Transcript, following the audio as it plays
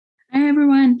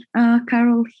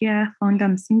Carol here, founder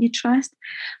of Msingi Trust.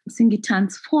 Msingi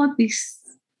turns 4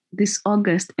 this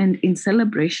August, and in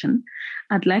celebration,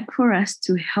 I'd like for us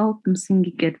to help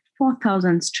Msingi get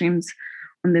 4,000 streams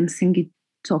on the Msingi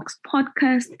Talks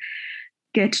podcast,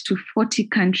 get to 40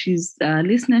 countries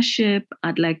listenership.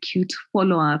 I'd like you to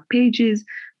follow our pages,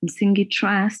 Msingi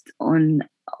Trust on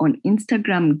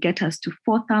Instagram, get us to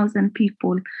 4,000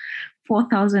 people.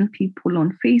 4,000 people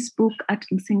on Facebook at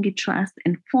Msingi Trust,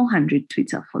 and 400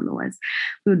 Twitter followers.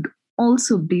 We'd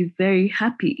also be very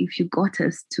happy if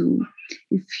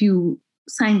you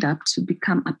signed up to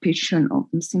become a patron of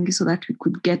Msingi so that we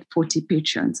could get 40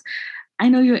 patrons. I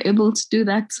know you're able to do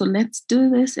that, so let's do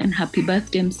this, and happy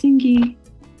birthday, Msingi.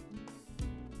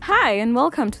 Hi, and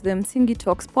welcome to the Msingi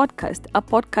Talks podcast, a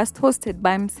podcast hosted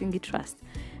by Msingi Trust.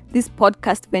 This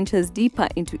podcast ventures deeper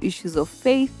into issues of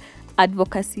faith,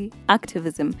 advocacy,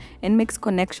 activism, and makes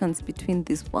connections between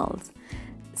these worlds.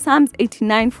 Psalms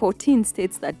 89:14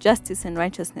 states that justice and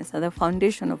righteousness are the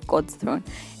foundation of God's throne.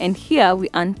 And here we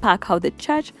unpack how the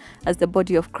church, as the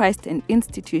body of Christ and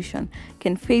institution,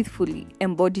 can faithfully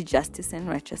embody justice and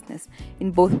righteousness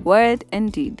in both word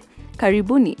and deed.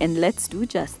 Karibuni, and let's do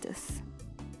justice.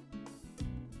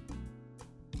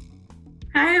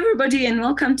 Hi, everybody, and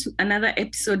welcome to another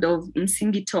episode of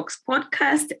Msingi Talks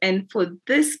podcast. And for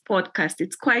this podcast,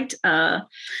 it's quite a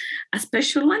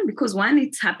special one because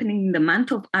it's happening in the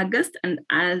month of August, and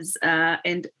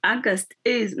August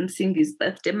is Msingi's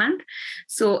birthday month.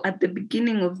 So at the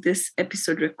beginning of this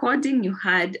episode recording, you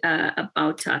heard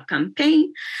about our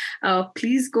campaign.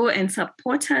 Please go and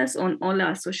support us on all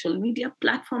our social media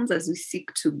platforms as we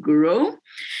seek to grow.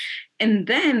 And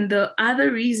then the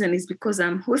other reason is because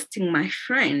I'm hosting my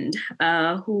friend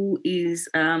who is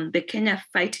the Kenya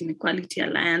Fight Inequality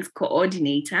Alliance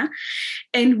coordinator.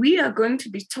 And we are going to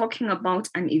be talking about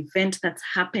an event that's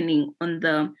happening on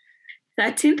the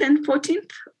 13th and 14th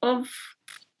of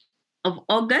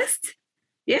August.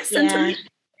 Yes, Anthony?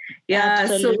 Yeah,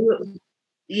 absolutely.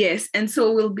 Yes, and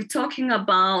so we'll be talking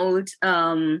about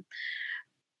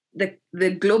the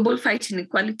Global Fight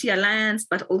Inequality Alliance,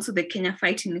 but also the Kenya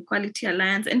Fight Inequality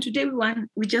Alliance. And today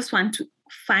we just want to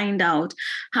find out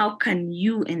how can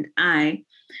you and I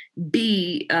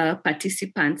be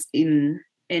participants in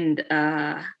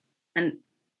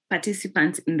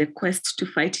participants in the quest to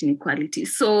fight inequality.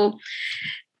 So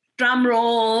drum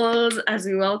rolls as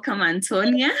we welcome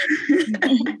Antonia.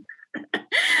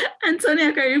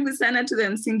 Antonia, karibu sana to the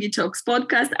Msingi Talks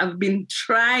podcast. I've been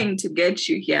trying to get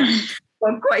you here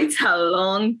for quite a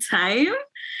long time.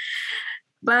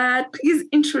 But please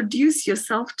introduce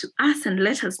yourself to us and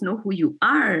let us know who you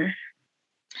are.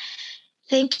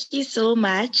 Thank you so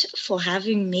much for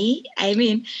having me. I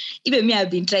mean, even me,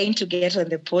 I've been trying to get on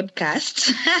the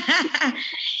podcast.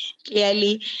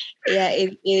 Clearly, yeah,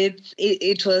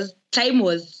 it was time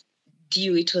was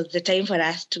due. It was the time for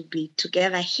us to be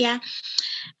together here.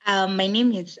 My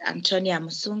name is Antonia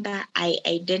Musunga. I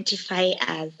identify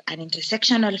as an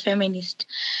intersectional feminist,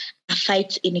 a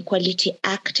fight inequality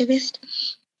activist.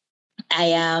 I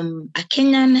am a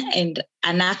Kenyan and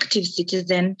an active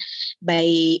citizen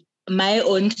by my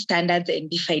own standards and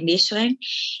definition.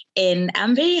 And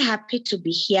I'm very happy to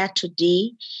be here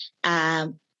today.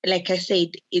 Like I said,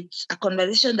 it's a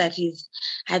conversation that is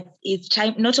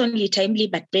not only timely,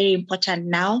 but very important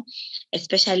now,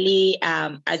 especially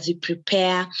as we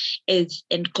prepare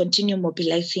and continue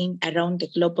mobilizing around the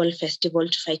global festival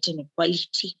to fight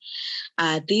inequality.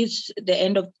 Towards the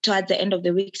end of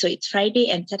the week, so it's Friday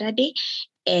and Saturday,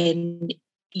 and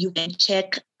you can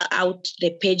check out the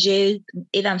pages.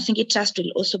 Either Msingi Trust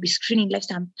will also be screening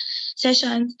lifetime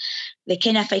sessions, the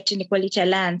Kenya Fight Inequality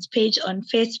Alliance page on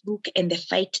Facebook, and the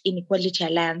Fight Inequality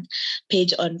Alliance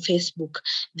page on Facebook.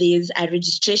 There's a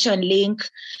registration link.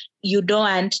 You don't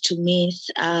want to miss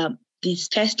this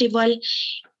festival.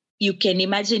 You can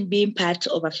imagine being part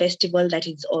of a festival that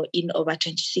is in over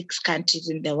 26 countries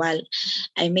in the world.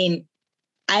 I mean,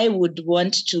 I would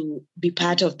want to be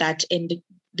part of that and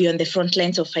be on the front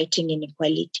lines of fighting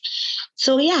inequality.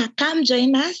 So yeah, come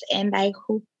join us, and I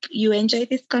hope you enjoy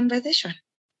this conversation.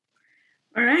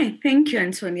 All right, thank you,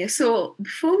 Antonia. So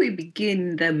before we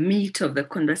begin the meat of the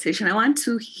conversation, I want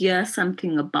to hear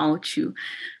something about you,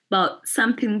 about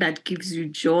something that gives you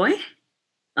joy.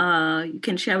 You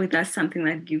can share with us something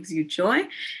that gives you joy,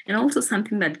 and also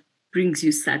something that brings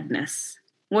you sadness.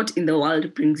 What in the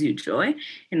world brings you joy,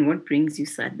 and what brings you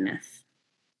sadness?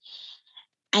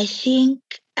 I think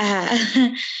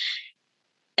the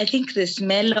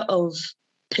smell of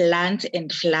plants and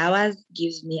flowers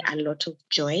gives me a lot of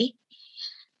joy.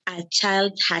 A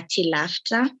child's hearty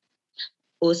laughter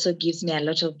also gives me a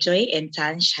lot of joy and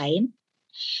sunshine.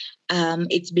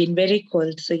 It's been very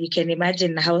cold, so you can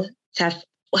imagine how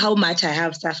much I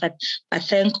have suffered. But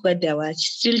thank God there were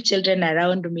still children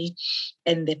around me,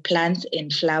 and the plants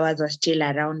and flowers are still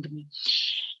around me.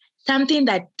 Something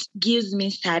that gives me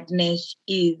sadness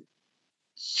is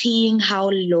seeing how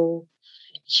low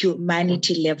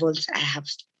humanity levels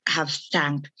have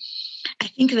sunk. I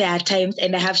think there are times,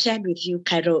 and I have shared with you,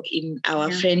 Caro, in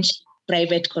our French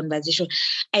private conversation,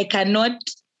 I cannot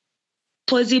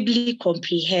possibly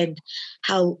comprehend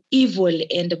how evil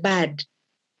and bad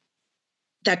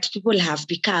that people have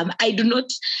become. I do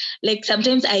not, like,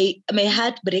 sometimes my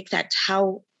heart breaks at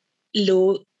how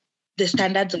low the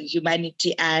standards of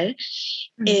humanity are,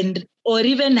 and or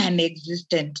even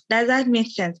non-existent. Does that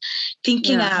make sense?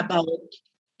 Thinking about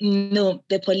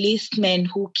the policemen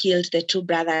who killed the two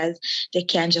brothers, the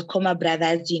Kianjakoma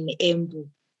brothers in Embu.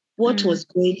 What was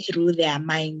going through their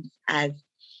minds as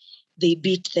they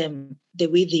beat them, the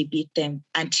way they beat them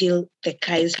until the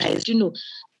cries,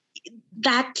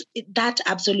 that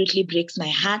absolutely breaks my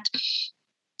heart.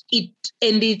 It's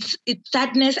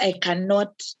sadness I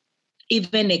cannot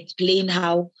even explain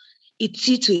how it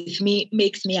sits with me,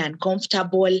 makes me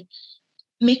uncomfortable,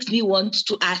 makes me want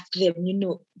to ask them,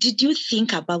 did you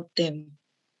think about them?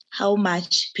 How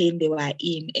much pain they were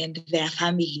in, and their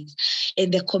families,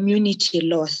 and the community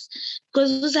loss.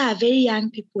 Because those are very young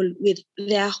people with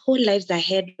their whole lives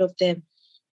ahead of them.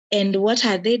 And what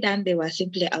had they done? They were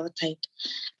simply outside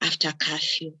after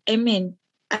curfew. I mean,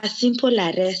 a simple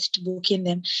arrest, booking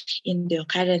them in the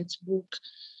occurrence book,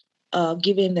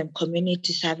 giving them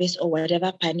community service or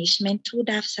whatever punishment would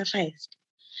have sufficed,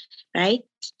 right?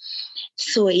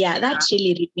 So yeah, that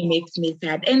really makes me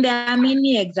sad. And there are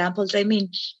many examples. I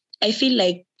mean, I feel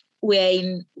like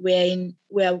we're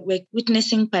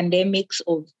witnessing pandemics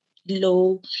of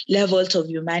low levels of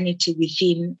humanity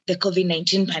within the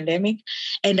COVID-19 pandemic,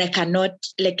 and I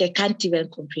can't even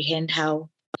comprehend how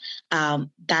how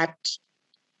that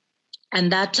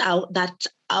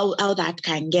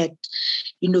can get,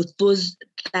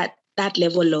 that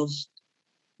level of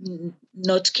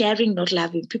not caring, not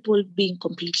loving, people being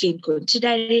completely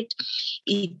inconsiderate.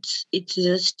 It's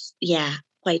just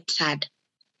quite sad.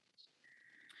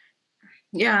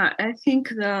 Yeah, I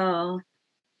think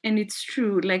and it's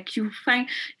true. Like you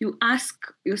ask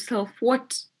yourself,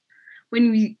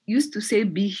 when we used to say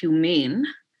be humane,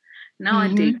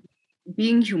 nowadays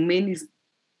being humane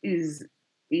is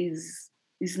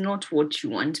not what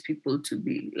you want people to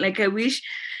be. Like when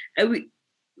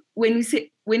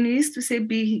you used to say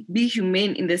be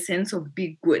humane in the sense of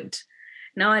be good,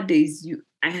 nowadays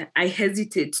I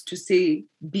hesitate to say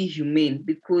be humane,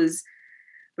 because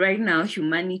right now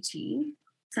humanity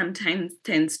sometimes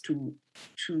tends to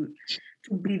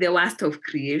be the worst of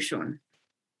creation.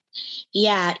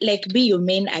 Yeah, like be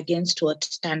humane against what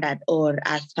standard, or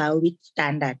as per which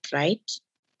standard, right?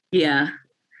 Yeah.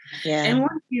 And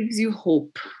what gives you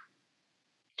hope?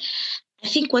 I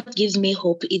think what gives me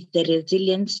hope is the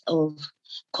resilience of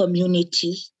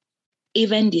communities,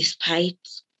 even despite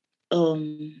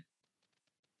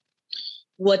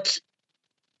what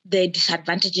the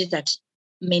disadvantages that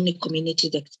many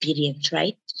communities experience,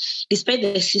 right? Despite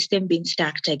the system being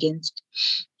stacked against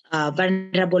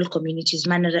vulnerable communities,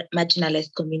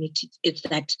 marginalized communities, it's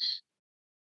that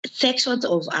sections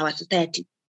of our society,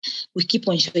 we keep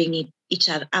on showing each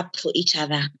other up for each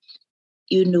other,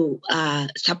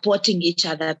 supporting each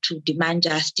other to demand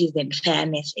justice and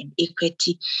fairness and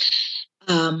equity,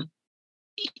 and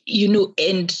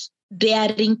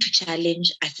daring to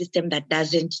challenge a system that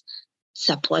doesn't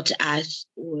support us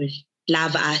or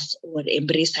love us or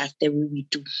embrace us the way we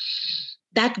do.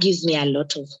 That gives me a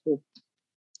lot of hope.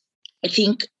 I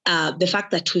think the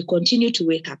fact that we continue to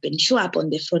wake up and show up on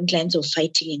the front lines of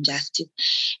fighting injustice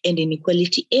and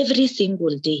inequality every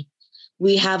single day.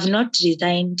 We have not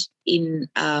resigned in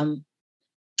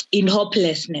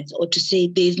hopelessness, or to say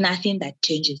there is nothing that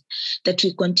changes, that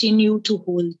we continue to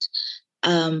hold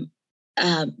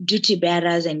duty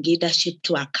bearers and leadership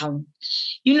to account.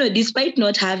 Despite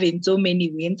not having so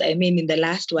many wins, I mean, in the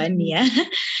last 1 year,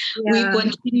 we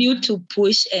continue to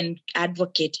push and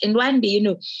advocate. And one day,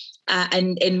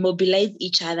 and mobilize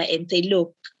each other and say,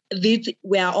 look,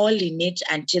 we are all in it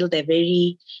until the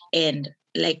very end,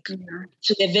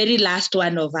 to the very last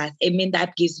one of us. I mean,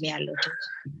 that gives me a lot of.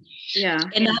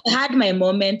 And I've had my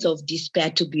moments of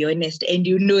despair, to be honest, and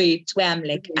it, where I'm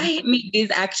like, I make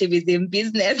this activism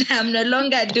business, I'm no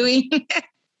longer doing.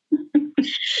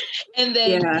 And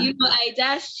then, I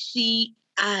just see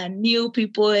new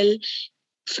people,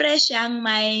 fresh young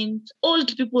minds,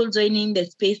 old people joining the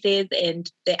spaces and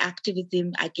the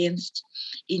activism against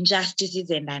injustices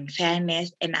and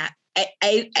unfairness. And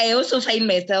I also find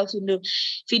myself,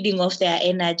 feeding off their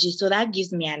energy. So that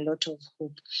gives me a lot of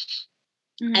hope.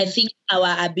 I think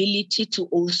our ability to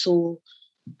also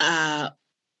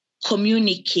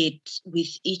communicate with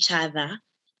each other,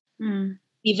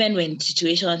 even when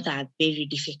situations are very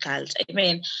difficult. I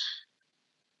mean,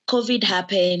 COVID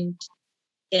happened,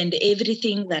 and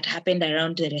everything that happened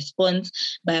around the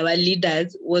response by our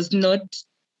leaders was not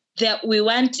there. We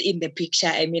weren't in the picture,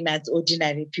 as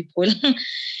ordinary people.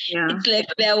 Yeah. It's like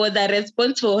there was a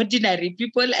response for ordinary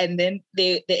people, and then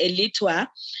the elite were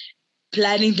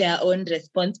planning their own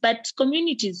response. But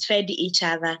communities fed each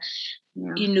other.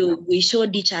 Yeah. We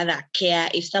showed each other care.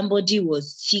 If somebody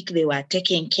was sick, they were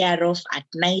taken care of at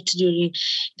night during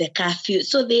the curfew.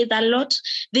 So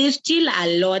there's still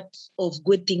a lot of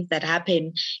good things that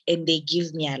happen, and they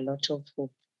give me a lot of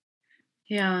hope.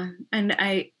 Yeah. And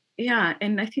I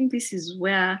think this is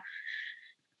where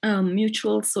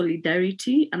mutual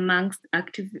solidarity amongst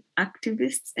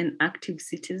activists and active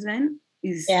citizens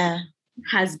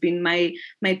has been my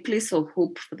place of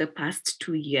hope for the past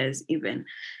 2 years, even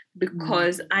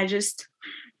because I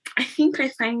think I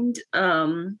find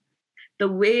the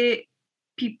way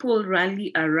people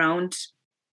rally around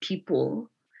people,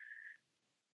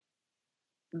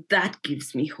 that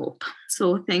gives me hope.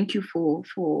 So thank you for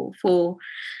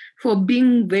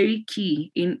being very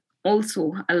key in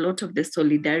also a lot of the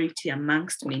solidarity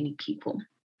amongst many people.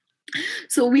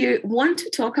 So we want to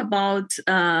talk about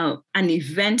an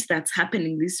event that's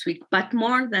happening this week, but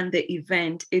more than the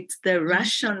event, it's the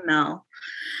rationale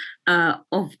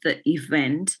of the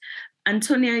event.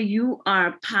 Antonia, you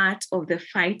are part of the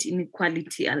Fight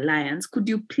Inequality Alliance. Could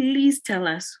you please tell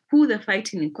us who the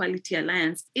Fight Inequality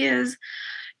Alliance is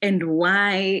and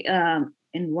why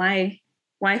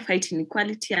Fight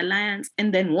Inequality Alliance,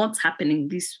 and then what's happening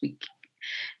this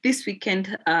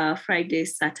weekend, Friday,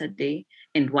 Saturday,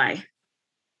 and why?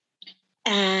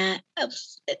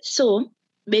 So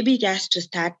maybe just to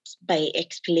start by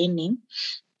explaining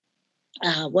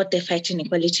what the Fight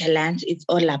Inequality Alliance is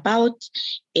all about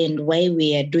and why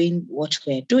we are doing what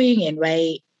we're doing and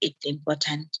why it's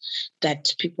important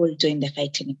that people join the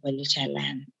Fight Inequality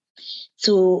Alliance.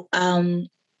 So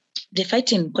the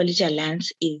Fight Inequality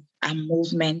Alliance is a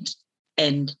movement,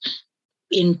 and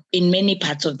in many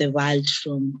parts of the world,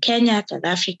 from Kenya, South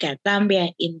Africa,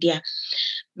 Zambia, India,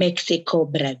 Mexico,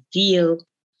 Brazil,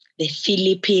 the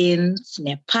Philippines,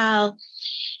 Nepal,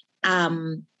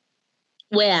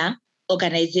 where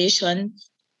organizations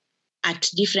at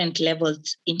different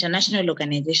levels, international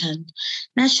organizations,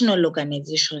 national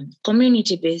organizations,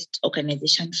 community-based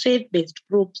organizations, faith-based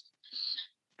groups,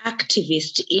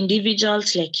 activists,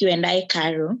 individuals like you and I,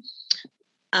 Carol,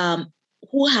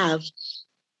 who have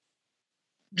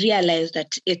realized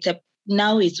that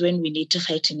now is when we need to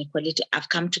fight inequality, have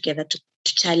come together to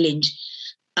challenge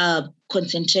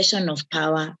concentration of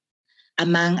power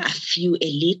among a few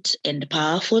elite and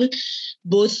powerful,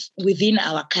 both within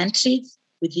our countries,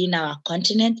 within our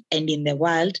continent, and in the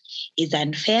world, is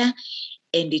unfair.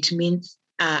 And it means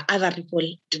other people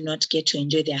do not get to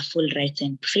enjoy their full rights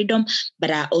and freedom,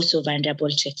 but are also vulnerable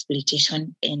to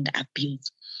exploitation and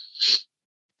abuse.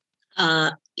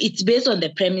 It's based on the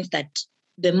premise that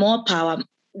the more power,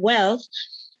 wealth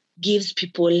gives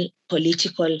people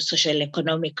political, social,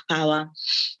 economic power,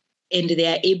 and they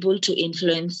are able to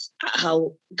influence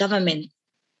how governments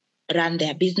run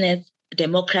their business,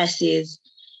 democracies,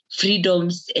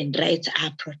 freedoms, and rights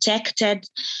are protected,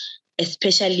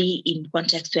 especially in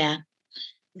contexts where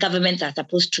governments are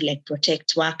supposed to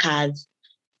protect workers,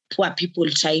 poor people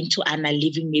trying to earn a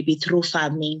living, maybe through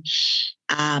farming,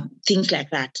 things like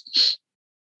that.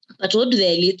 But what do the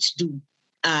elites do?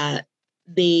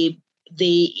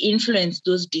 They influence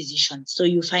those decisions. So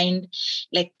you find,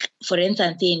 for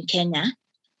instance, in Kenya,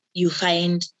 you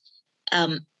find,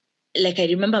 I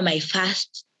remember my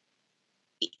first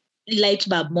light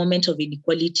bulb moment of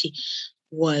inequality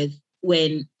was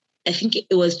when, I think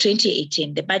it was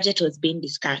 2018, the budget was being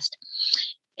discussed.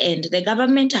 And the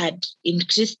government had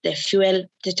increased the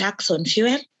tax on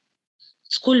fuel,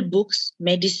 school books,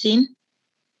 medicine,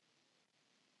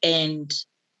 and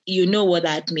you know what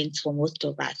that means for most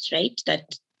of us, right?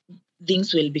 That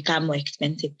things will become more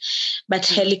expensive. But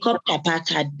helicopter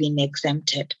parts had been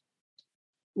exempted.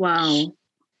 Wow.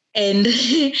 And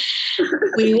I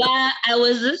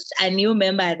was just a new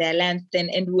member of the Alliance then,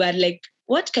 and we were like,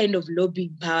 what kind of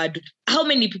lobbying power how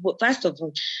many people, first of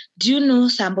all, do you know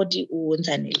somebody who owns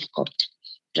an helicopter,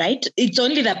 right? It's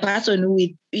only the person who,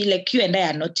 like you and I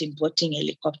are not importing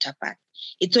helicopter parts.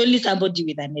 It's only somebody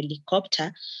with an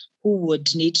helicopter who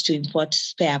would need to import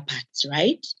spare parts,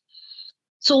 right?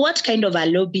 So what kind of a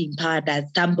lobbying power does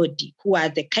somebody who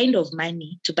has the kind of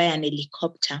money to buy an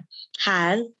helicopter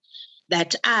has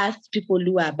that us, people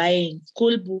who are buying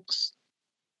school books,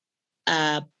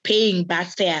 paying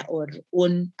bus fare or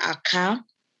own a car,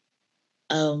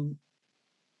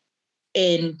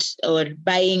 and or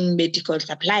buying medical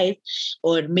supplies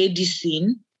or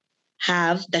medicine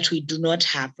have that we do not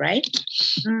have, right?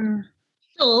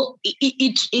 So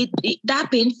that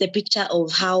paints the picture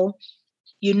of how,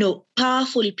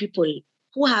 powerful people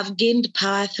who have gained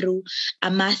power through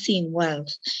amassing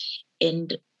wealth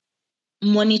and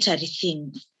monetary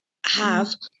things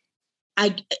have,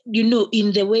 in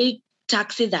the way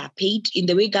taxes are paid, in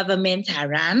the way governments are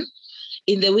run,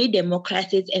 in the way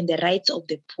democracies and the rights of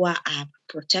the poor are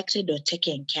protected or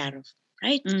taken care of,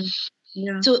 right?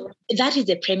 Yeah. So that is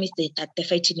the premise that the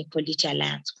Fight Inequality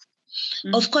Alliance.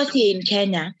 Of course, here in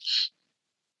Kenya,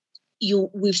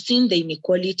 we've seen the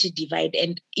inequality divide,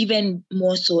 and even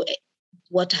more so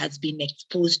what has been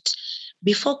exposed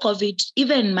before COVID,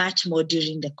 even much more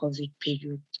during the COVID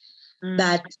period,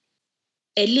 that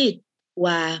elite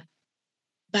were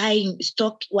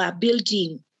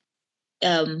building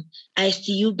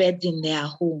ICU beds in their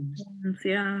homes.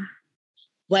 Yeah.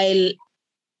 While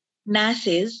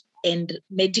nurses and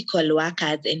medical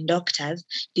workers and doctors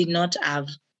did not have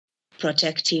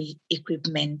protective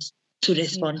equipment to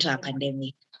respond to a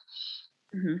pandemic.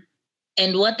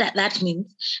 And what that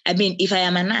means, if I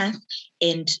am a nurse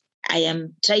and I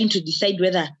am trying to decide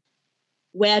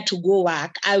where to go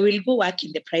work, I will go work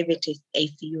in the private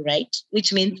ICU, right?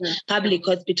 Which means public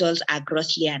hospitals are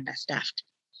grossly understaffed.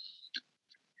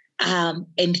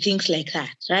 And things like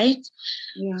that, right?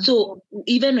 Yeah. So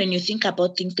even when you think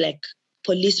about things like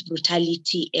police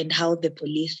brutality and how the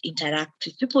police interact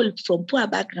with people from poor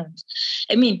backgrounds,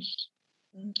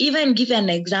 even give an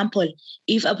example,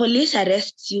 if a police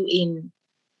arrests you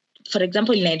for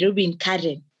example, in Nairobi, in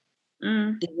Karen,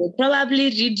 they will probably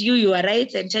read you your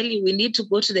rights and tell you, we need to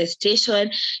go to the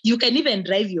station. You can even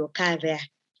drive your car there.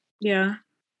 Yeah.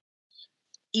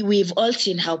 We've all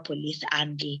seen how police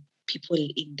handle people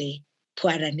in the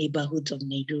poorer neighborhoods of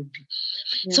Nairobi.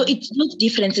 Yeah. So it's those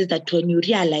differences that when you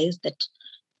realize that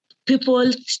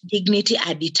people's dignity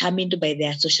are determined by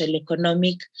their social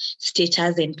economic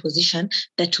status and position,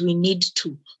 that we need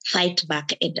to fight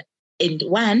back and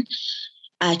one,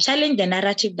 challenge the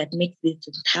narrative that makes this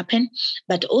happen,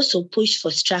 but also push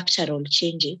for structural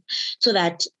changes so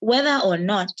that whether or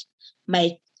not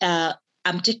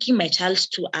I'm taking my child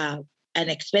to an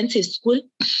expensive school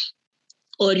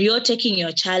or you're taking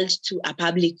your child to a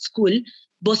public school,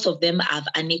 both of them have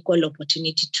an equal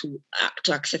opportunity to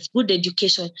access good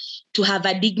education, to have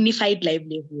a dignified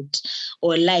livelihood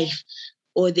or life,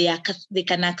 or they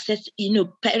can access,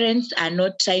 parents are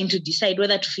not trying to decide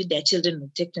whether to feed their children or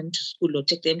take them to school or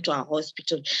take them to a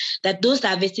hospital, that those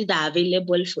services are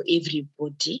available for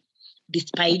everybody,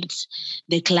 despite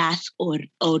the class or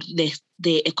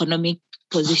the economic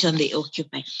position they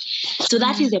occupy. So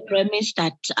that is the premise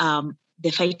that the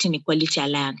Fight Inequality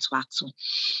Alliance works on.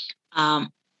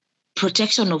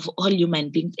 Protection of all human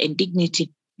beings and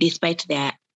dignity, despite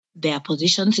their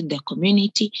positions in the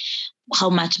community, how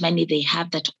much money they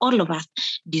have, that all of us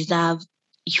deserve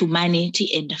humanity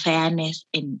and fairness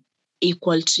and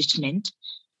equal treatment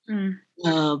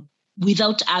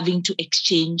without having to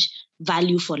exchange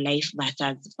value for life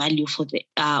versus value for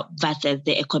versus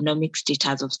the economic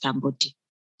status of somebody.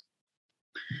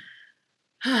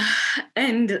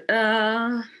 And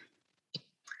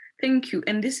thank you.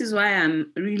 And this is why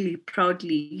I'm really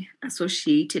proudly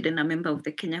associated and a member of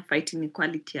the Kenya Fight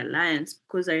Inequality Alliance,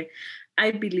 because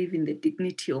I believe in the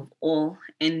dignity of all.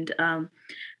 And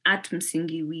at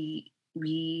Msingi,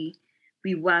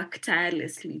 we work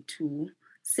tirelessly to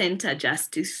center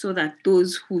justice so that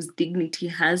those whose dignity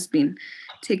has been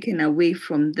taken away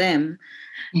from them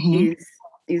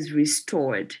is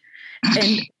restored.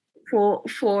 And for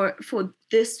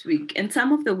this week, and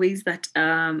some of the ways that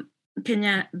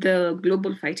Kenya, the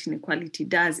Global Fight Inequality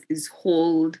does is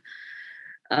hold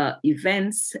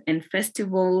events and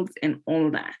festivals and all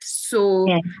that. So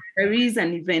there is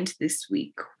an event this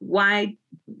week.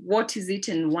 What is it,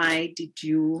 and why did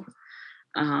you?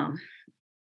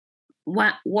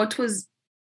 What was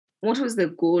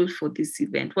the goal for this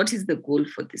event? What is the goal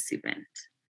for this event?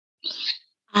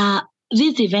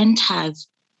 This event has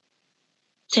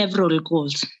several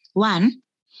goals. One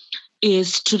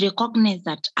is to recognize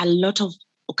that a lot of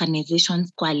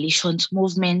organizations, coalitions,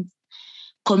 movements,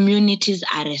 communities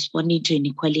are responding to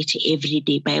inequality every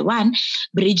day by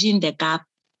bridging the gap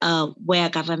where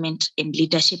government and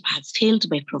leadership has failed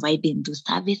by providing those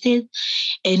services,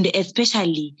 and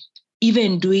especially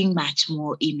even doing much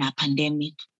more in a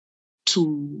pandemic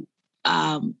to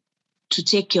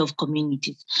take care of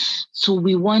communities. So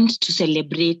we want to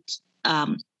celebrate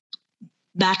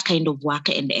that kind of work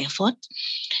and effort.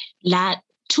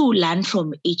 To learn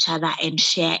from each other and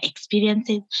share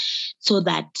experiences, so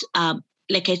that,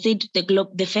 like I said, the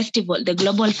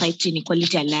Global Fight to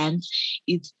Inequality Alliance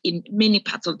is in many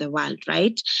parts of the world,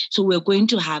 right? So we're going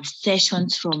to have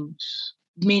sessions from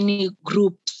many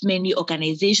groups, many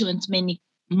organizations, many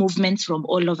movements from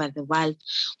all over the world,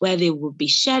 where they will be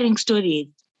sharing stories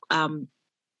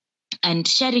and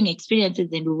sharing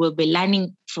experiences, and we will be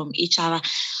learning from each other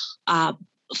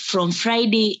from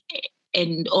Friday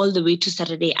and all the way to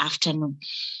Saturday afternoon.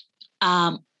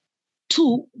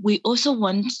 Two, we also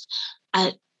want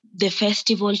the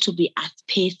festival to be a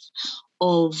space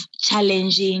of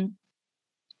challenging,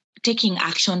 taking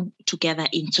action together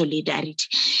in solidarity.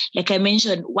 Like I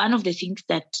mentioned, one of the things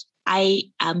that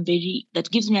that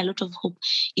gives me a lot of hope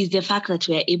is the fact that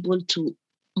we are able to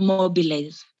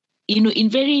mobilize, in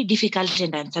very difficult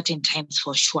and uncertain times,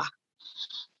 for sure,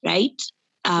 right?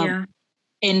 And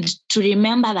to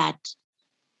remember that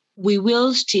we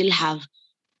will have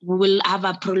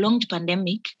a prolonged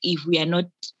pandemic if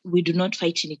we do not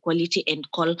fight inequality and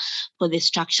call for the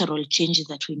structural changes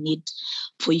that we need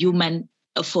for human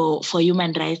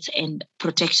rights and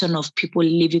protection of people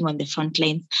living on the front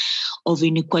lines of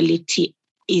inequality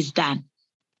is done.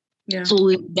 Yeah.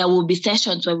 So there will be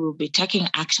sessions where we'll be taking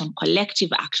action,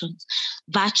 collective actions,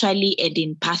 virtually and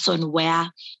in person, where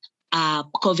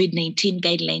COVID-19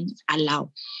 guidelines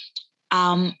allow.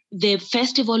 The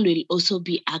festival will also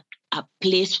be a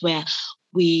place where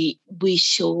we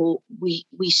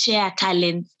share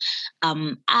talents,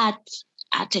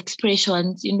 art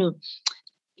expressions,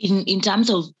 in terms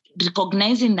of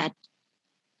recognizing that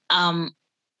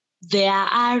there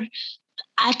are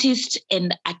artists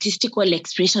and artistical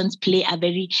expressions play a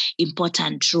very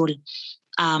important role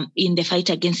in the fight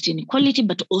against inequality,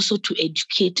 but also to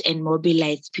educate and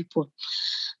mobilize people.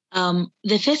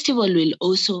 The festival will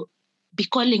also be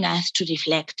calling us to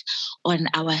reflect on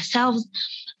ourselves.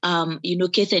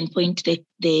 Case in point,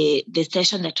 the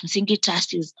session that Msingi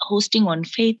Trust is hosting on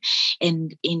faith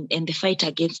and in the fight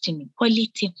against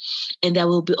inequality. And there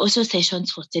will be also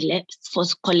sessions for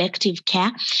collective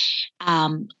care,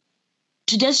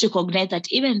 to just recognize that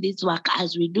even this work,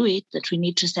 as we do it, that we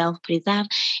need to self-preserve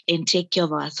and take care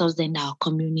of ourselves and our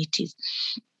communities.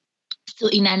 So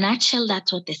in a nutshell,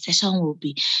 that's what the session will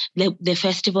be. The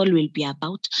festival will be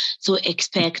about. So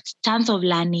expect tons of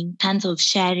learning, tons of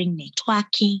sharing,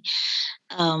 networking,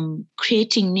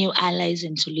 creating new allies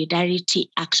and solidarity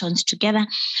actions together,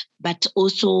 but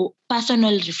also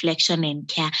personal reflection and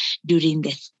care during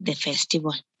the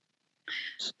festival.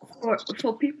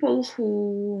 For people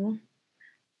who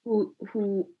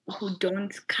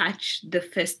don't catch the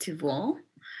festival,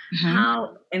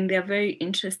 how, and they're very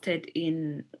interested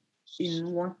in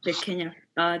what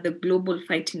the Global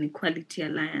Fight Inequality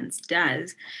Alliance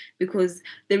does, because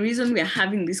the reason we are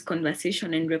having this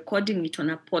conversation and recording it on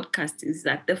a podcast is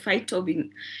that the fight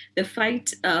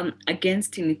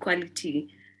against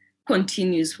inequality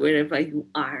continues wherever you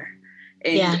are,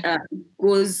 and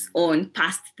goes on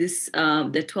past this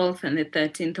the 12th and the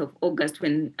 13th of August,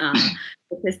 when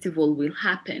the festival will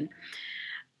happen.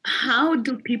 How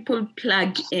do people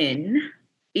plug in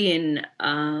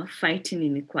fighting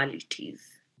inequalities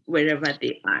wherever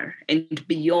they are and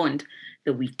beyond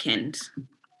the weekend?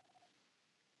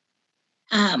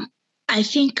 I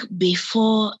think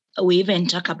before we even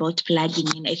talk about plugging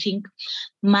in, I think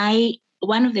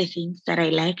one of the things that I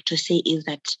like to say is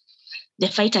that the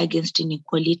fight against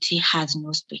inequality has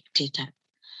no spectator.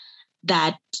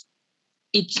 That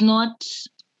it's not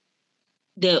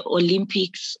the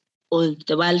Olympics or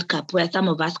the World Cup where some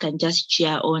of us can just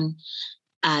cheer on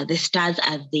the stars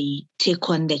as they take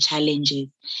on the challenges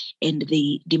and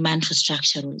the demand for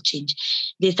structural change.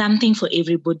 There's something for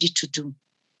everybody to do.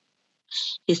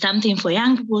 There's something for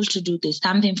young people to do. There's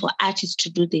something for artists to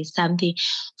do. There's something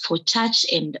for church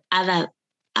and other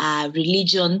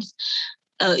religions,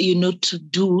 to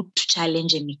do to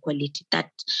challenge inequality. That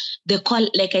the call,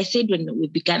 like I said when we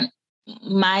began,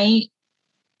 my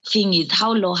thing is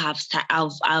how low have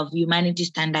humanity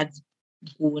standards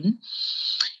gone?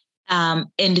 And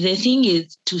the thing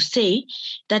is to say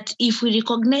that if we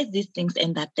recognize these things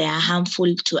and that they are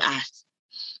harmful to us,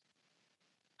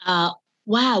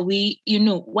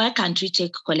 why can't we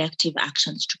take collective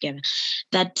actions together?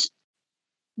 That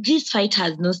this fight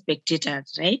has no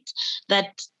spectators, right?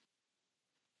 That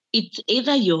it's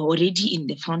either you're already in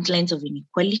the front lines of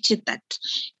inequality, that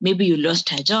maybe you lost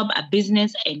a job, a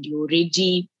business, and you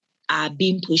already are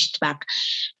being pushed back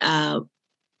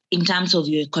in terms of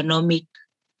your economic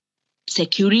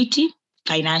security,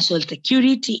 financial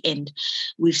security, and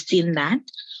we've seen that.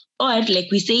 Or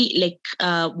like we say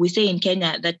in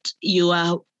Kenya that you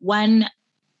are one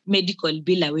medical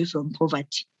bill away from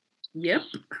poverty. Yep.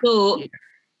 So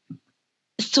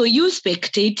you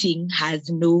spectating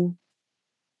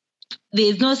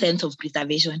there's no sense of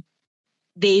preservation.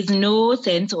 There's no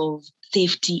sense of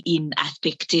safety in a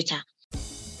spectator.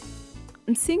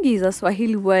 Msingi is a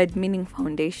Swahili word meaning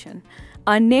foundation.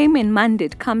 Our name and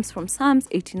mandate comes from Psalms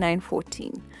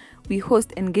 89:14. We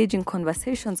host engaging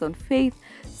conversations on faith,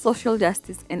 social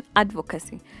justice, and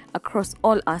advocacy across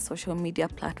all our social media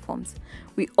platforms.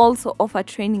 We also offer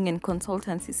training and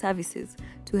consultancy services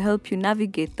to help you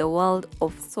navigate the world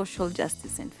of social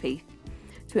justice and faith.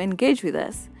 To engage with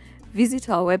us, visit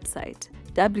our website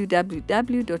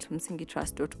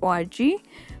www.msingitrust.org,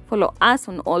 follow us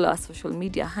on all our social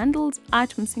media handles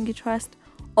 @msingitrust,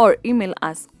 or email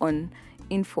us on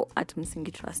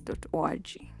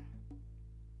info@msingitrust.org.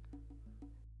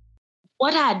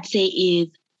 What I'd say is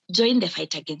join the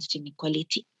fight against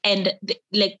inequality. And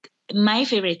my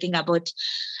favorite thing about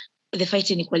the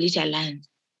Fight Inequality Alliance,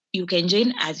 you can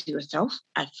join as yourself,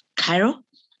 as Carol.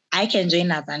 I can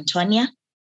join as Antonia.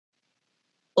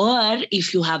 Or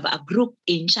if you have a group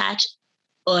in church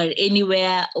or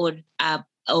anywhere, or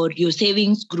your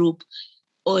savings group,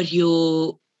 or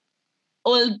your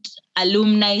old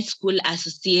alumni school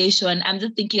association, I'm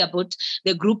just thinking about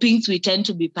the groupings we tend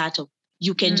to be part of.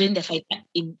 You can join the Fight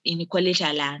Inequality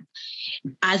Alliance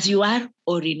as you are,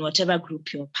 or in whatever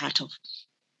group you're part of.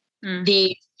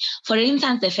 For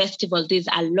instance, the festival, there's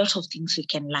a lot of things we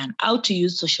can learn. How to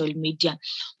use social media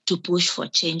to push for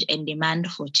change and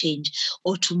demand for change,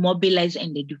 or to mobilize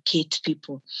and educate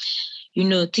people.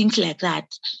 Things like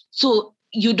that. So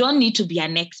you don't need to be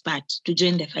an expert to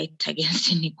join the fight against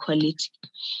inequality.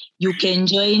 You can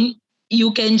join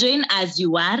as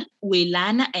you are. We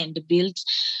learn and build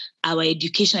our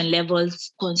education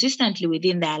levels consistently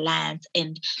within the alliance.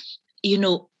 And,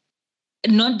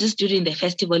 not just during the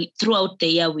festival, throughout the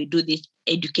year, we do this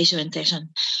education session.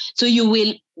 So you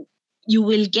will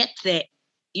get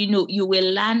you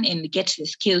will learn and get the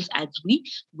skills as we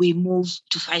move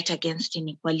to fight against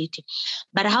inequality.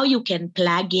 But how you can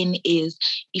plug in is,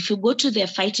 if you go to the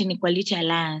Fight Inequality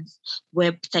Alliance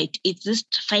website, it's just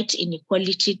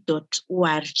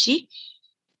fightinequality.org.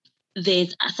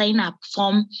 There's a sign-up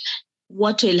form.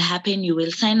 What will happen? You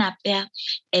will sign up there,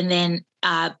 and then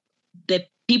the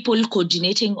people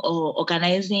coordinating or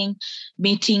organizing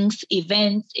meetings,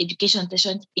 events, education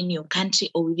sessions in your country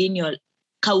or within your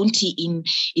county, in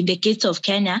the case of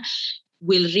Kenya,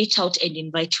 will reach out and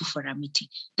invite you for a meeting.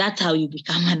 That's how you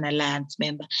become an alliance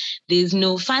member. There's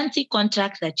no fancy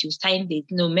contract that you sign.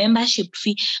 There's no membership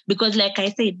fee, because like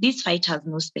I said, this fight has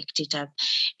no spectators.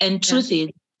 And truth is,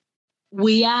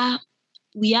 we are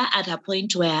at a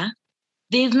point where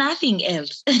there's nothing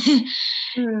else.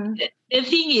 The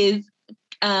thing is,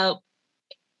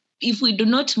 if we do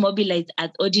not mobilize as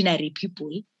ordinary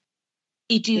people,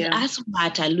 it is us who are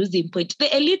at a losing point. The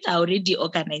elites are already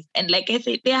organized. And like I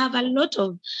said, they have a lot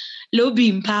of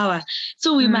lobbying power.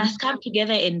 So we must come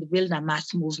together and build a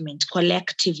mass movement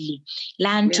collectively,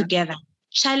 learn together,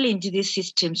 challenge these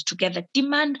systems together,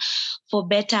 demand for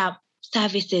better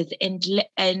services and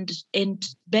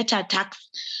better tax,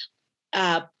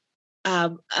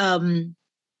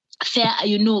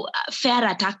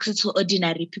 fairer taxes for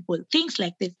ordinary people, things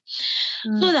like this.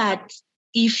 So that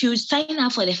if you sign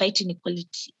up for the Fight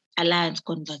Inequality Alliance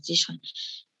conversation,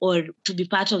 or to be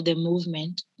part of the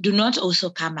movement, do not also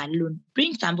come alone.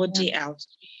 Bring somebody else.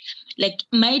 Like,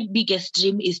 my biggest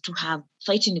dream is to have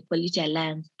Fight Inequality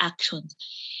Alliance actions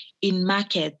in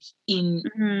markets, in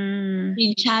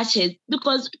churches,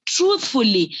 because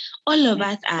truthfully, all of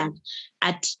us are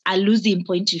at a losing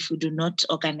point if we do not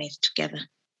organize together.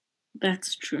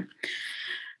 That's true.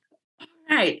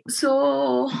 Right.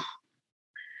 So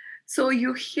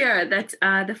you hear that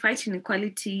the Fight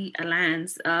Inequality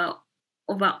Alliance,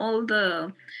 over all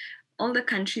the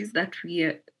countries that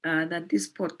that this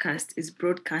podcast is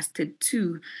broadcasted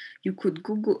to, you could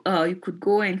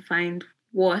go and find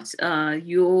what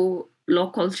your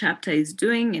local chapter is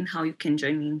doing and how you can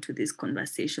join into these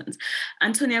conversations.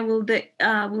 Antonia, will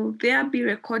there be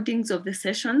recordings of the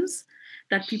sessions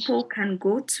that people can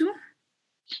go to?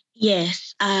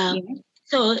 Yes.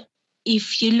 So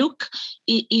if you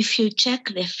check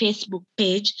the Facebook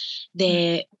page,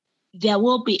 there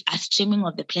will be a streaming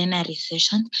of the plenary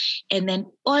sessions, and then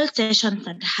all sessions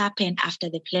that happen after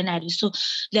the plenary. So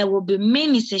there will be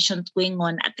many sessions going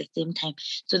on at the same time.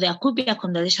 So there could be a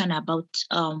conversation about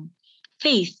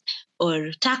faith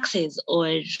or taxes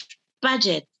or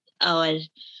budget or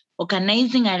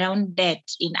organizing around debt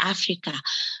in Africa.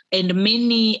 And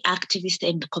many activists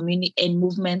and community and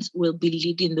movements will be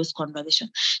leading those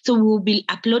conversations. So we will be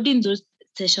uploading those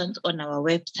sessions on our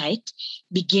website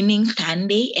beginning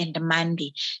Sunday and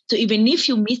Monday. So even if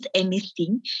you miss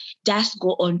anything, just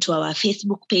go on to our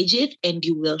Facebook pages and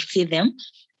you will see them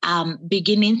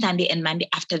beginning Sunday and Monday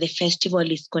after the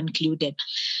festival is concluded.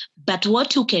 But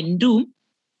what you can do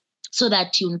so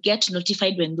that you get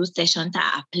notified when those sessions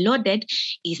are uploaded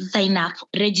is sign up,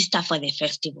 register for the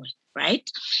festival,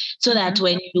 right? So that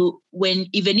even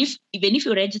if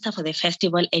you register for the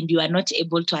festival and you are not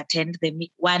able to attend the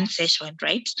one session,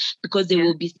 right? Because there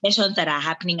will be sessions that are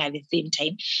happening at the same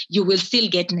time, you will still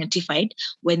get notified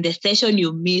when the session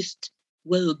you missed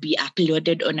will be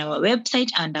uploaded on our website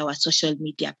and our social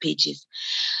media pages.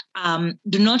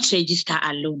 Do not register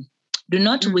alone. Do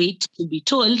not wait to be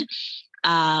told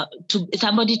to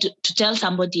somebody to tell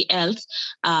somebody else.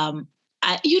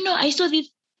 I saw this,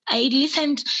 I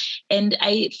listened, and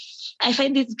I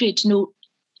find this great.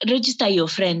 Register your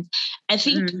friends. I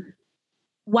think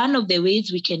one of the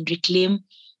ways we can reclaim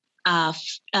our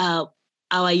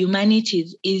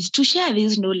humanities is to share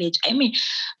this knowledge. I mean,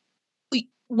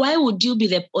 why would you be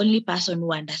the only person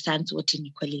who understands what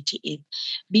inequality is?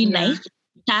 Be nice.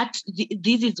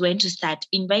 This is when to start.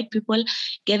 Invite people,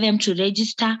 get them to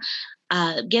register,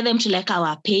 get them to like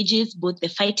our pages, both the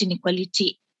Fight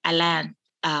Inequality Alliance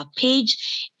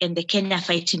page and the Kenya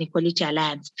Fight Inequality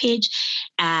Alliance page.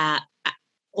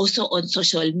 Also on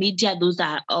social media, those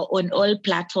are on all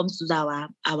platforms. Those are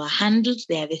our handles.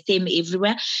 They are the same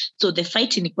everywhere. So the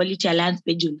Fight Inequality Alliance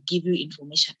page will give you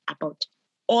information about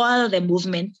all the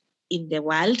movements in the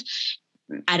world,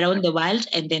 around the world,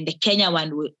 and then the Kenya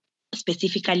one will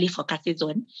specifically focuses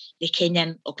on the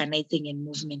Kenyan organizing and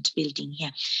movement building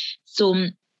here. So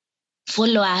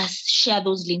follow us, share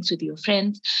those links with your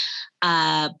friends.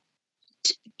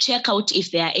 Check out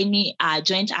if there are any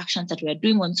joint actions that we are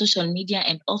doing on social media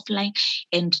and offline,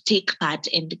 and take part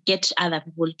and get other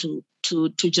people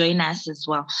to join us as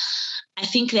well. I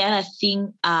think the other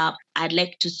thing I'd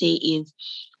like to say is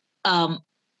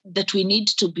that we need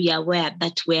to be aware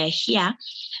that we're here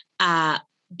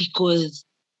because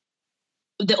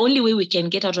the only way we can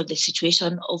get out of the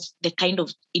situation of the kind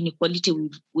of inequality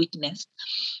we've witnessed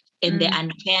and the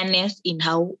unfairness in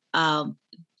how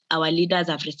our leaders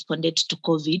have responded to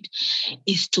COVID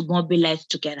is to mobilize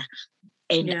together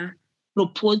and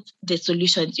propose the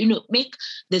solutions, make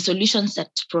the solutions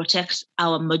that protect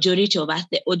our majority of us,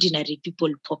 the ordinary people,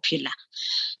 popular.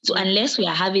 So unless we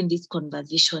are having these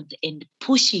conversations and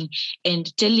pushing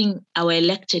and telling our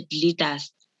elected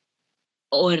leaders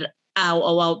or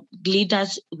our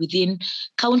leaders within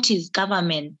counties,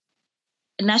 government,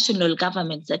 national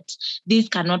governments that this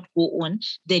cannot go on,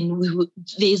 then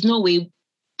there is no way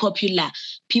popular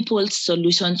people's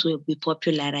solutions will be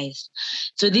popularized.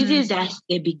 So this is just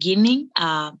the beginning.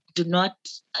 Do not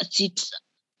sit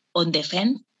on the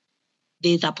fence.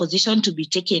 There's a position to be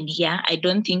taken here. I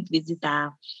don't think this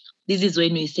is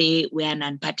when we say we are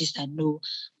nonpartisan. No,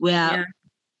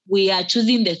 we are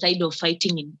choosing the side of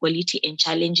fighting inequality and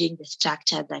challenging the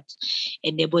structure that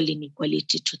enable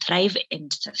inequality to thrive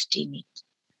and sustain it.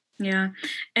 Yeah.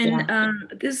 And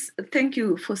thank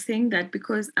you for saying that,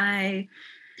 because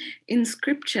in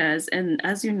scriptures, and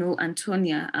as you know,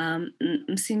 Antonia,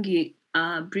 Msingi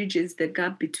bridges the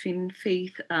gap between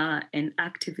faith and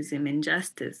activism and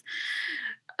justice.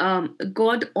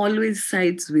 God always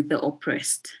sides with the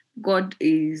oppressed. God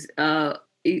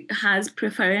has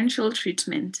preferential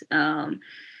treatment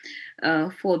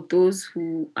for those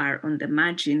who are on the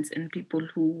margins and people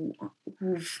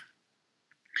who've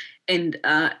and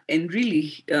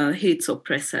really hates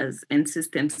oppressors and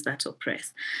systems that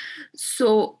oppress.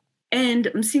 So, and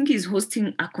Msingi is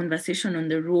hosting a conversation on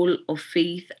the role of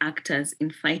faith actors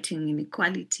in fighting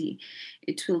inequality.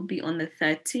 It will be on the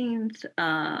 13th,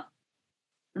 on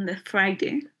the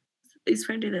Friday. It's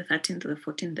Friday the 13th or the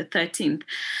 14th? The 13th.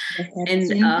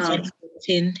 And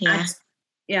 14th,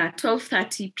 at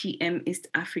 12:30 p.m. East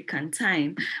African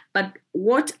time. But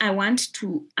what I want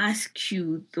to ask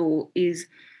you, though, is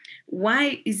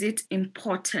why is it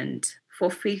important for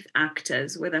faith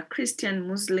actors, whether Christian,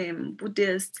 Muslim,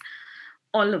 Buddhist,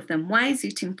 all of them, why is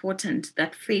it important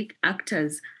that faith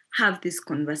actors have this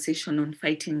conversation on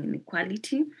fighting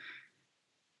inequality?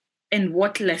 And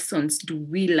what lessons do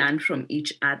we learn from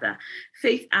each other,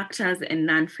 faith actors and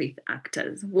non-faith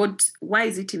actors? Why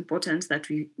is it important that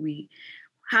we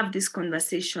have these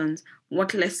conversations?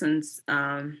 What lessons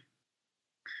do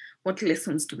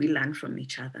we learn from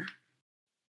each other?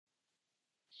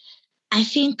 I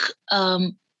think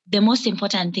the most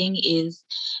important thing is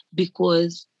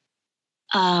because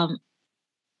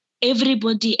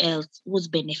everybody else who's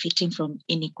benefiting from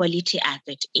inequality as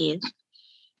it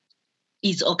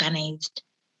is organized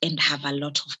and have a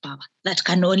lot of power that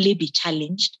can only be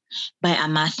challenged by a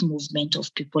mass movement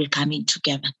of people coming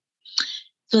together.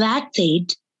 So that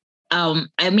said,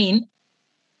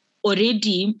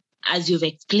 already, as you've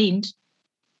explained,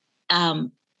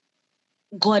 God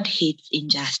hates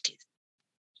injustice.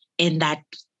 And that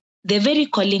the very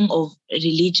calling of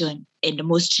religion and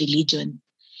most religions,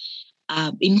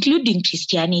 including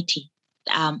Christianity,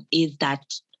 is that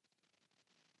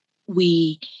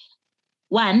we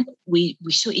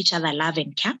show each other love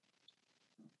and care.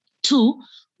 2,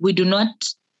 we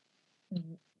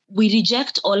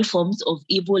reject all forms of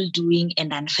evil doing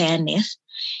and unfairness.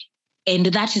 And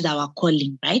that is our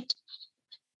calling, right?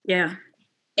 Yeah.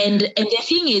 And the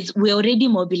thing is, we're already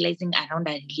mobilizing around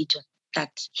a religion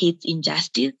that hates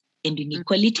injustice and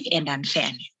inequality and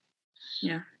unfairness.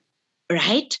 Yeah.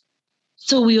 Right?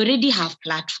 So we already have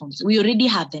platforms. We already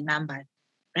have the numbers,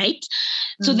 right?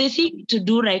 So the thing to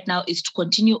do right now is to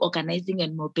continue organizing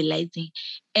and mobilizing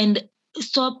and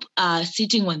stop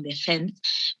sitting on the fence,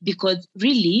 because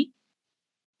really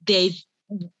there's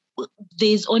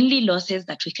only losses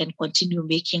that we can continue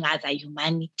making as a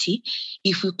humanity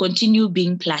if we continue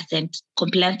being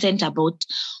complacent about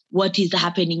what is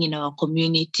happening in our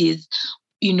communities,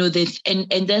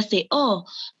 and just say, oh,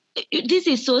 this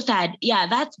is so sad. Yeah,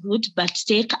 that's good, but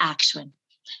take action.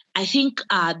 I think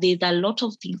there's a lot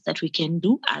of things that we can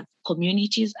do as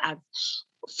communities, as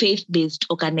faith-based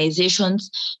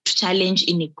organizations, to challenge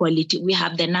inequality. We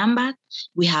have the numbers,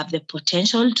 we have the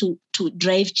potential to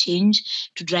drive change,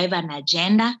 to drive an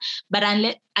agenda. But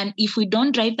if we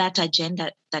don't drive that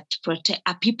agenda that protect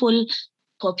a people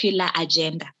popular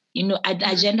agenda, an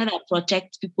agenda that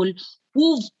protects people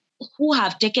who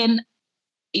have taken,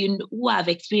 who have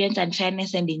experienced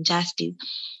unfairness and injustice,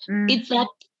 it's that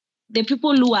the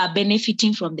people who are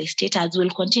benefiting from the status will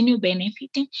continue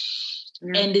benefiting,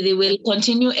 and they will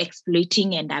continue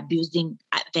exploiting and abusing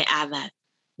the others,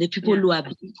 the people who are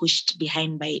being pushed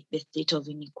behind by the state of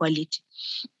inequality.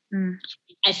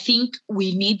 I think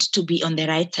we need to be on the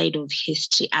right side of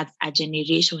history as a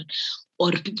generation,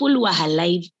 or people who are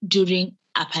alive during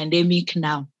a pandemic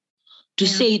now, to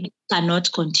say it cannot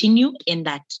continue, and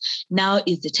that now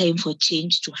is the time for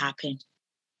change to happen.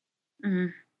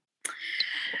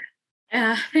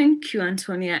 Thank you,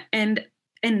 Antonia. And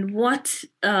what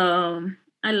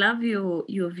I love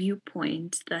your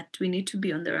viewpoint that we need to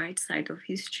be on the right side of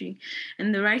history.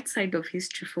 And the right side of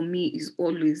history for me is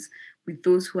always with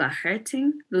those who are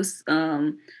hurting, those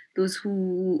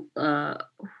who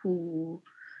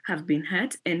have been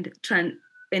hurt,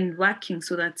 and working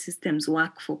so that systems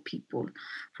work for people,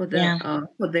 for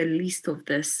the least of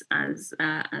this, as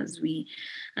we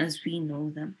know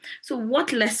them. So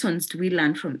what lessons do we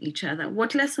learn from each other?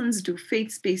 What lessons do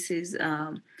faith spaces,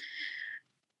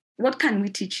 what can we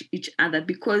teach each other?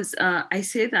 Because I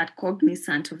say that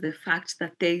cognizant of the fact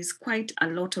that there is quite a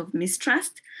lot of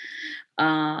mistrust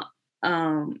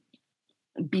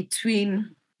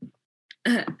between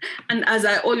and as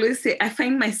I always say, I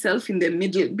find myself in the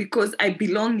middle because I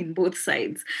belong in both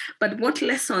sides. But what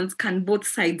lessons can both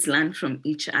sides learn from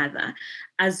each other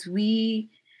as we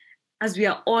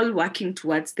are all working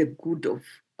towards the good of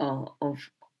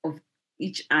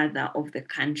each other, of the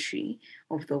country,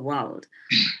 of the world?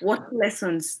 What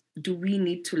lessons do we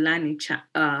need to learn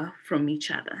from each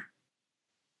other?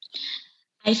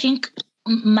 I think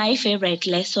my favorite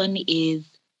lesson is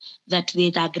that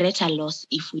there's a greater loss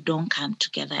if we don't come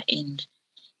together and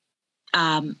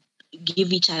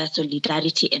give each other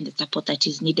solidarity and the support that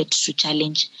is needed to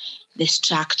challenge the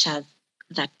structures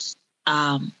that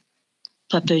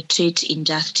perpetrate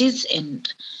injustice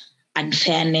and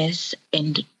unfairness,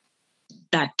 and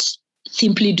that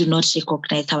simply do not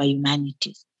recognize our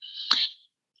humanities.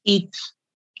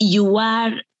 You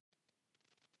are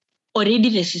already,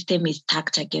 the system is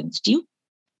stacked against you.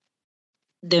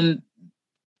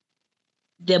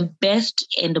 The best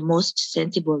and most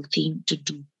sensible thing to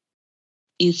do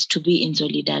is to be in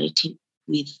solidarity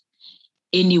with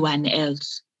anyone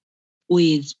else who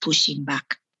is pushing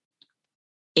back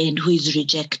and who is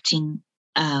rejecting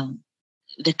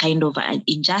the kind of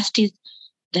injustice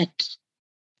that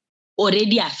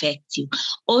already affects you.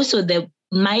 Also,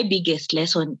 my biggest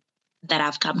lesson that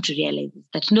I've come to realize is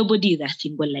that nobody is a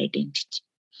single identity.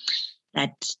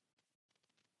 That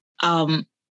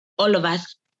all of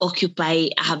us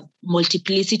have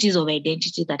multiplicities of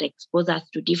identities that expose us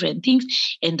to different things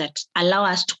and that allow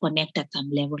us to connect at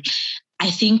some level. I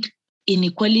think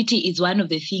inequality is one of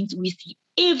the things we see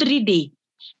every day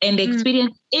and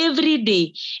experience every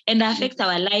day and affects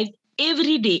our lives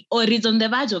every day, or is on the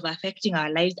verge of affecting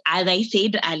our lives, as I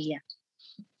said earlier.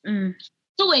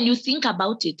 So when you think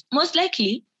about it, most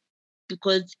likely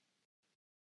because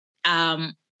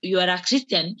you are a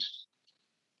Christian,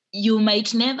 you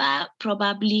might never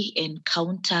probably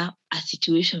encounter a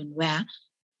situation where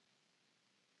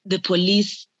the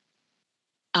police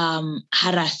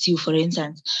harass you, for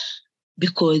instance,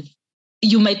 because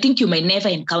you might think you might never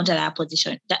encounter that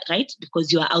position, right?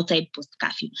 Because you are outside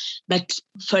post-curfew. But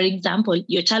for example,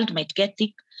 your child might get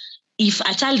sick. If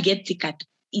a child gets sick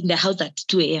in the house at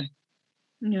 2 a.m.,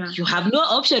 you have no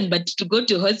option but to go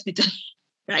to hospital,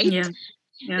 right?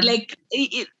 Like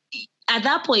at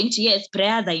that point, yes,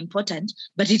 prayers are important,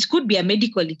 but it could be a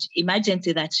medical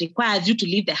emergency that requires you to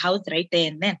leave the house right there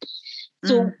and then.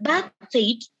 So that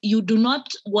said, you do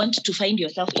not want to find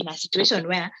yourself in a situation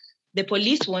where the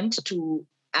police want to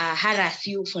harass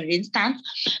you, for instance,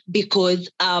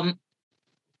 because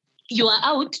you are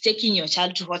out taking your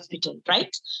child to hospital,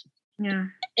 right? Yeah.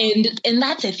 And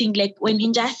that's the thing, like when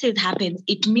injustice happens,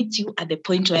 it meets you at the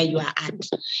point where you are at.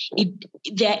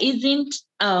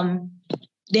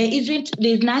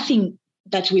 There's nothing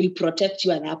that will protect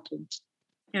you at that point.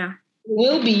 Yeah. It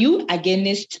will be you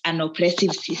against an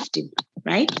oppressive system,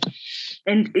 right?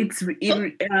 And it's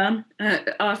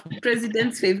our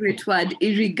president's favorite word,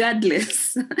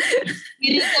 irregardless.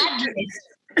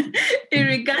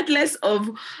 Irregardless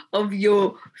of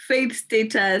your faith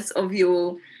status, of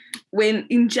your, when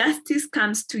injustice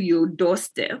comes to your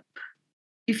doorstep,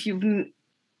 if you've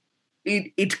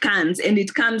it comes, and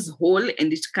it comes whole,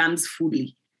 and it comes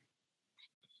fully.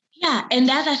 Yeah, and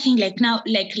the other thing, like now,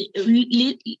 like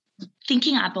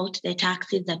thinking about the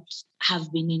taxes that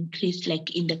have been increased,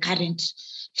 like in the current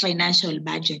financial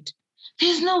budget,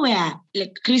 there's nowhere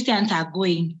like Christians are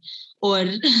going or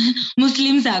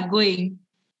Muslims are going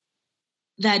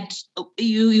that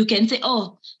you can say,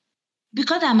 oh,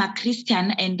 because I'm a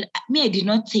Christian and me, I did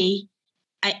not say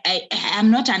I am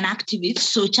not an activist,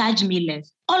 so charge me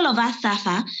less. All of us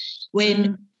suffer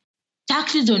when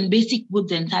taxes on basic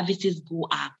goods and services go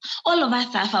up. All of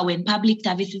us suffer when public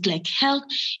services like health,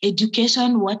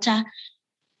 education, water,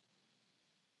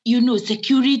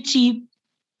 security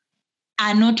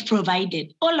are not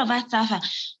provided. All of us suffer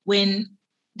when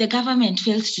the government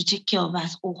fails to take care of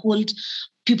us or hold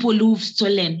people who've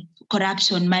stolen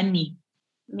corruption money.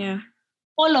 Yeah.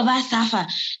 All of us suffer.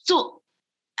 So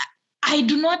I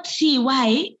do not see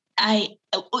why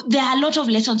there are a lot of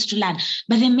lessons to learn,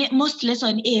 but the most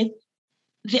lesson is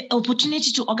the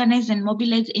opportunity to organize and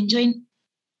mobilize and join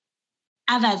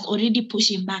others already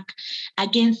pushing back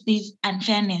against this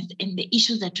unfairness and the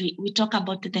issues that we talk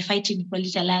about, the Fight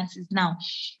Inequality Alliances now.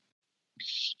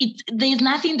 There's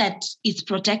nothing that is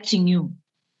protecting you.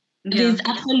 Yeah. There's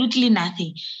absolutely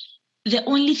nothing. The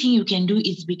only thing you can do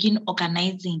is begin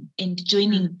organizing and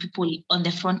joining people on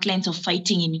the front lines of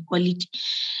fighting inequality,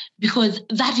 because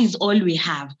that is all we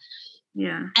have.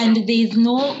 Yeah. And there's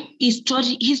no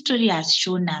history has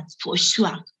shown us for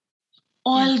sure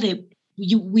all the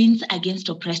wins against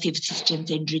oppressive systems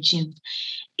and regimes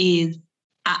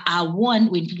are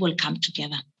won when people come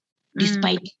together,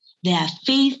 despite their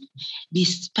faith,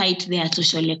 despite their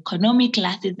social economic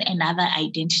classes and other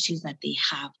identities that they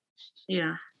have.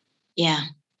 Yeah. Yeah.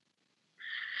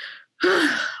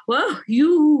 Well,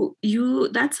 you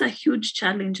that's a huge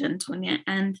challenge, Antonia,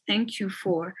 and thank you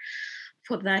for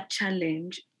that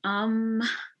challenge.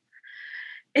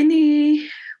 Any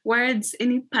words,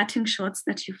 any parting shots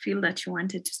that you feel that you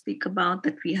wanted to speak about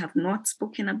that we have not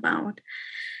spoken about?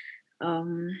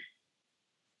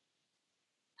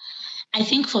 I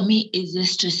think for me is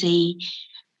just to say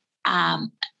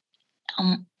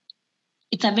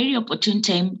it's a very opportune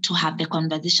time to have the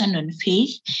conversation on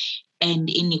faith and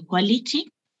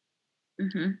inequality.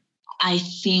 Mm-hmm. I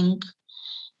think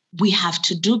we have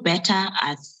to do better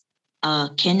as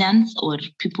Kenyans or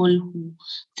people who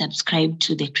subscribe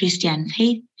to the Christian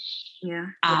faith. Yeah.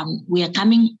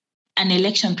 An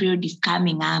election period is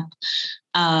coming up.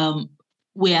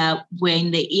 We're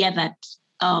in the year that,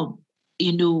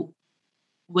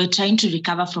 we're trying to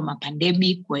recover from a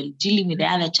pandemic while dealing with the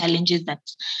other challenges that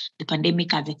the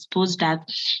pandemic has exposed us.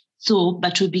 So,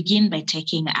 but we begin by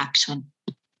taking action.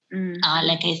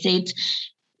 Like I said,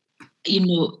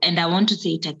 and I want to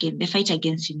say it again, the fight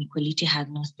against inequality has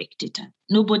no spectator.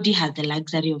 Nobody has the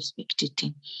luxury of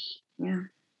spectating. Yeah.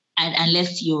 And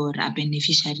unless you're a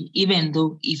beneficiary, even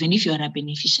if you're a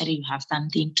beneficiary, you have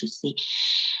something to say.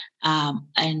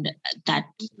 And that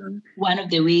one of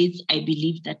the ways I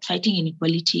believe that fighting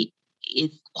inequality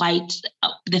quite,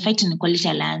 the Fight Inequality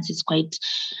Alliance is quite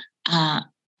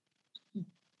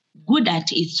good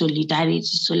at is solidarity.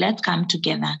 So let's come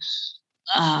together,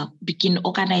 begin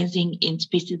organizing in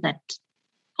spaces that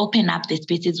open up the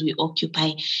spaces we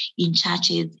occupy in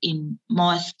churches, in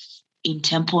mosques, in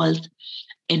temples,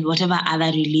 and whatever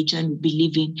other religion we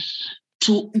believe in,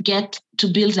 to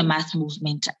build a mass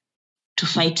movement to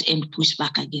fight and push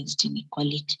back against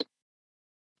inequality.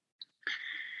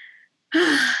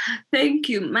 Thank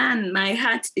you, man. My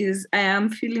heart is, I am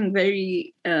feeling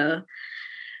very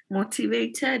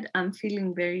motivated. I'm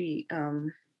feeling very,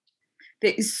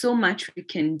 there is so much we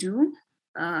can do.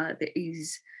 There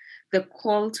is the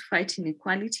call to fight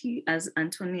inequality, as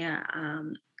Antonia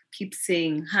keeps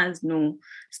saying, has no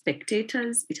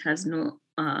spectators. It has no,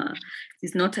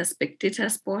 it's not a spectator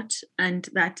sport, and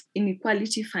that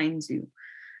inequality finds you,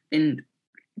 and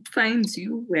it finds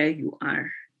you where you are.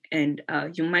 And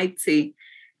you might say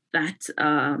that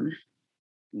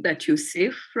that you're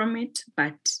safe from it,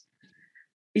 but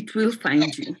it will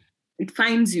find you. It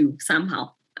finds you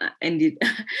somehow, and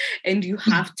you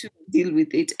have to deal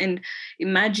with it. And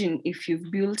imagine if you've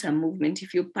built a movement,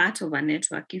 if you're part of a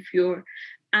network, if you're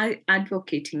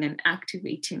advocating and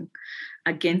activating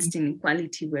against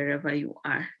inequality wherever you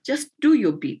are, just do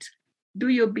your bit. Do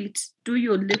your bit. Do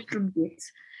your little bit.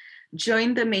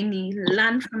 Join the many,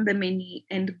 learn from the many,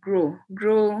 and grow.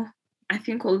 Grow. I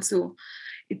think also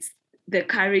it's the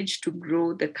courage to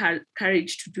grow, the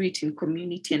courage to do it in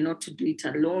community and not to do it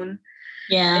alone.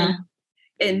 Yeah.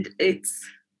 And it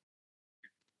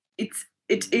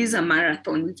is a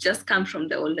marathon. We've just come from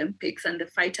the Olympics and the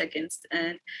fight against,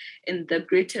 and the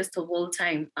greatest of all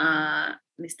time,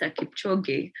 Mr.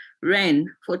 Kipchoge, ran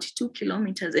 42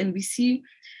 kilometers. And we see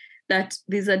that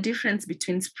there's a difference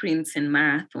between sprints and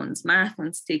marathons.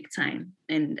 Marathons take time,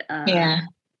 and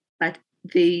but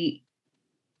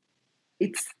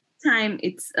it's time,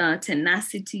 it's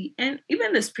tenacity, and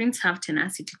even the sprints have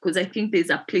tenacity, because I think there's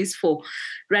a place for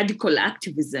radical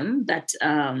activism that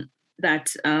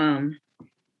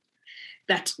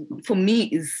for me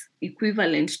is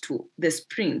equivalent to the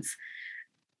sprints.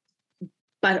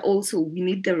 But also we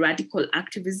need the radical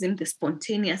activism, the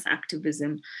spontaneous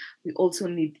activism. We also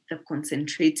need the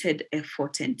concentrated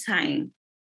effort and time.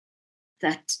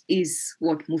 That is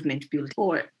what movement builds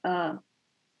for.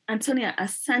 Antonia,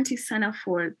 asante sana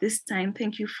for this time.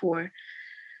 Thank you for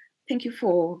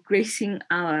gracing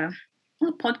our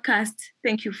podcast.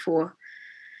 Thank you for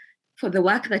the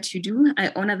work that you do.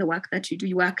 I honor the work that you do.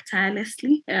 You work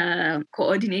tirelessly,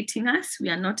 coordinating us. We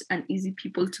are not an easy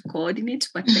people to coordinate,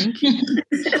 but thank you.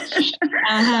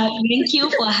 Thank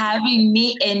you for having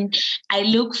me, and I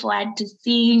look forward to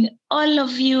seeing all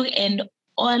of you and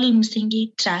all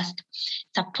Msingi Trust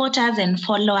supporters and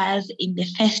followers in the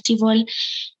festival.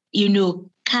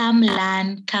 Come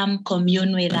learn, come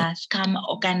commune with us, come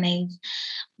organize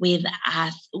with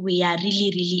us. We are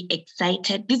really, really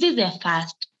excited. This is the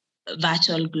first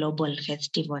virtual global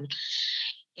festival,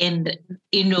 and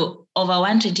over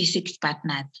 126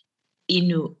 partners,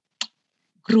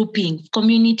 groupings,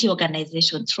 community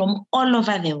organizations from all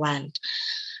over the world,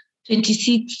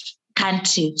 26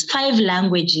 countries, 5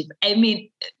 languages. I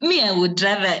mean, I would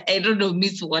rather,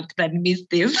 miss what than miss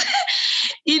this.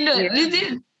 This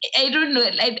is, I don't know,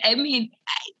 I mean,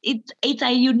 it's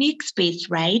a unique space,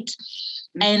 right?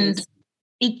 And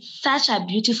it's such a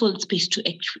beautiful space to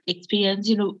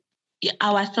experience,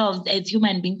 ourselves as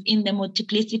human beings in the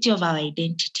multiplicity of our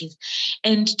identities,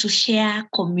 and to share,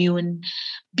 commune,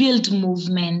 build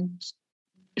movement,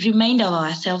 remind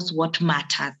ourselves what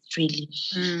matters really.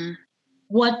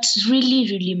 What really,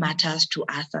 really matters to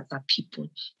us as a people.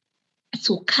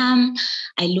 So come,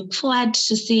 I look forward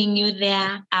to seeing you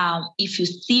there. If you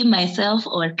see myself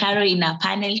or Carol in a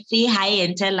panel, say hi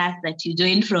and tell us that you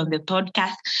joined from the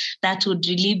podcast. That would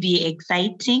really be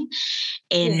exciting.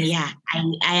 And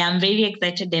I am very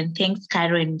excited, and thanks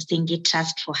Carol and Msingi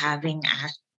Trust for having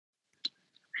us.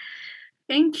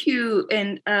 Thank you,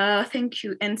 and thank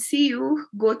you, and see you.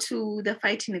 Go to the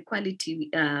Fight Inequality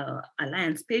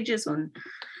Alliance pages on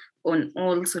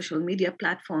all social media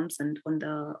platforms and on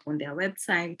their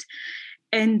website.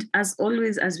 And as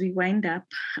always, as we wind up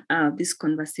this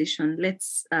conversation,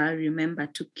 let's remember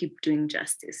to keep doing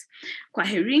justice.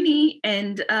 Kwaherini,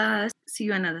 and see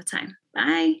you another time.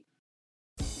 Bye.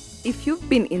 If you've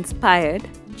been inspired,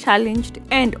 challenged,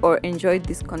 and or enjoyed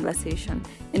this conversation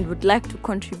and would like to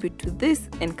contribute to this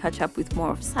and catch up with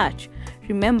more of such,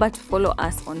 remember to follow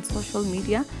us on social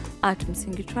media at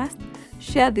Msingi Trust,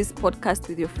 share this podcast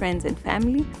with your friends and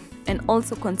family, and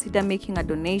also consider making a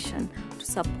donation to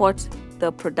support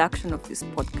the production of this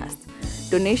podcast.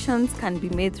 Donations can be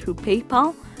made through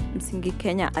PayPal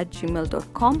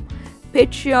msingikenya@gmail.com,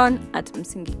 Patreon at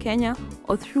Msingi Kenya,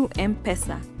 or through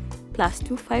M-Pesa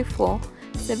 +254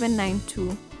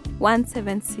 792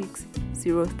 176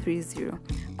 030.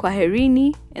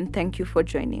 Kwaherini, and thank you for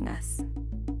joining us.